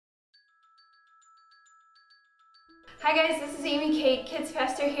Hi guys, this is Amy Kae, Kids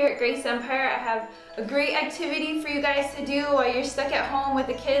Pastor here at GXE Empire. I have a great activity for you guys to do while you're stuck at home with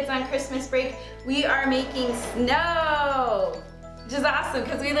the kids on Christmas break. We are making snow, which is awesome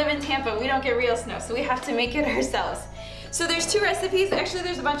because we live in Tampa. We don't get real snow, so we have to make it ourselves. So there's two recipes. Actually,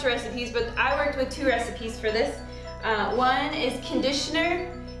 there's a bunch of recipes, but I worked with two recipes for this. One is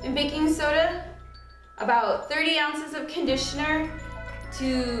conditioner and baking soda, about 30 ounces of conditioner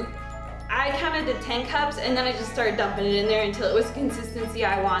I counted to 10 cups and then I just started dumping it in there until it was the consistency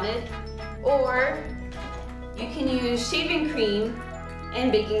I wanted. Or you can use shaving cream and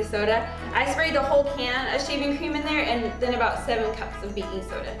baking soda. I sprayed the whole can of shaving cream in there and then about 7 cups of baking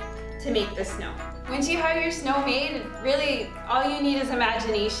soda to make the snow. Once you have your snow made, really all you need is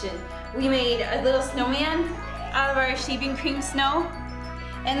imagination. We made a little snowman out of our shaving cream snow.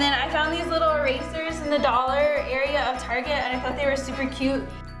 And then I found these little erasers in the dollar area of Target and I thought they were super cute.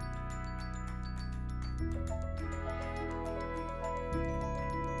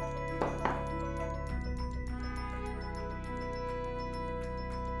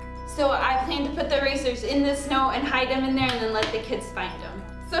 So I plan to put the erasers in the snow and hide them in there and then let the kids find them.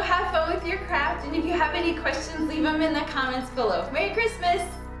 So have fun with your craft, and if you have any questions, leave them in the comments below. Merry Christmas!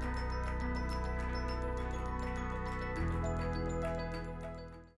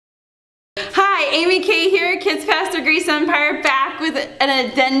 Hi, Amy Kae here, Kids Pastor GXE Empire, back with an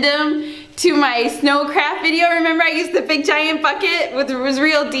addendum to my snow craft video. Remember I used the big giant bucket, it was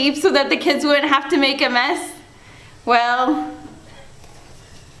real deep so that the kids wouldn't have to make a mess? Well,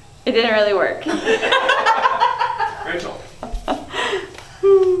 it didn't really work.